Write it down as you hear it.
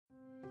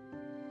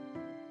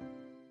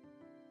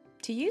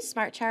To use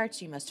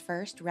SmartCharts, you must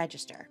first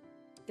register.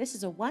 This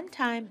is a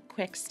one-time,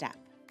 quick step.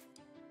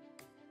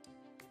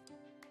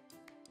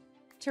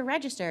 To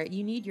register,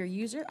 you need your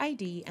user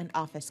ID and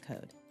office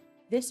code.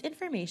 This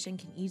information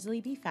can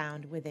easily be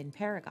found within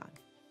Paragon.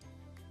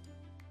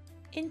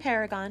 In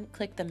Paragon,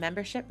 click the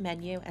Membership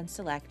menu and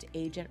select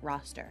Agent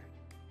Roster.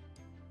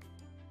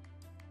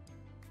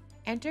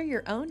 Enter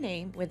your own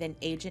name within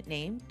Agent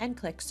Name and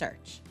click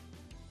Search.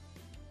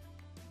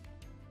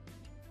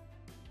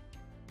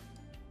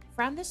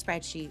 From the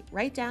spreadsheet,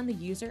 write down the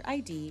user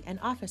ID and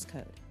office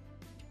code.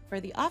 For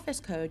the office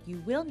code,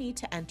 you will need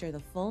to enter the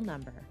full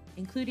number,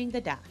 including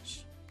the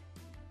dash.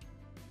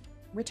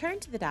 Return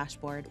to the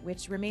dashboard,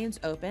 which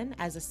remains open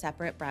as a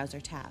separate browser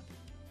tab.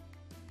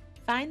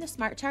 Find the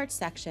SmartCharts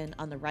section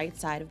on the right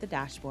side of the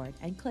dashboard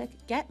and click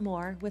Get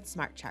More with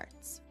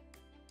SmartCharts.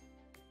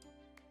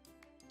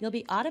 You'll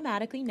be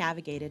automatically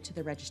navigated to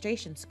the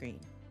registration screen.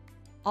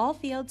 All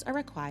fields are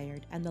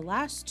required, and the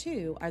last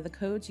two are the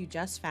codes you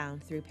just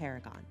found through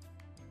Paragon.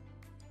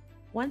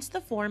 Once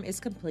the form is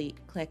complete,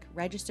 click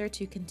Register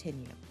to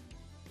continue.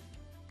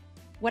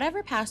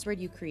 Whatever password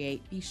you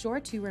create, be sure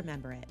to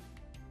remember it.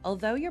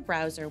 Although your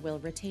browser will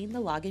retain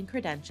the login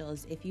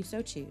credentials if you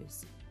so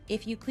choose,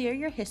 if you clear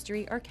your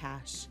history or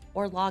cache,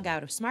 or log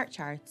out of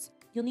SmartCharts,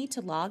 you'll need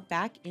to log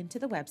back into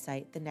the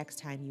website the next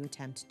time you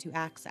attempt to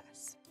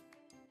access.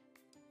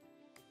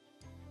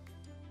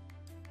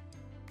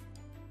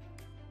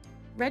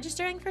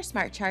 Registering for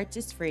SmartCharts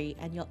is free,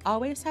 and you'll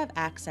always have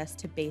access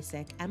to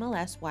basic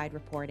MLS-wide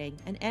reporting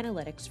and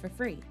analytics for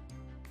free.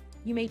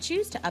 You may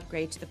choose to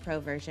upgrade to the Pro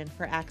version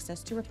for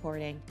access to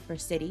reporting for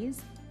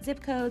cities,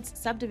 zip codes,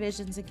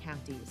 subdivisions, and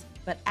counties,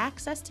 but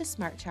access to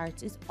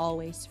SmartCharts is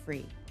always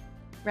free.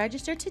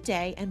 Register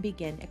today and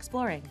begin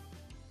exploring.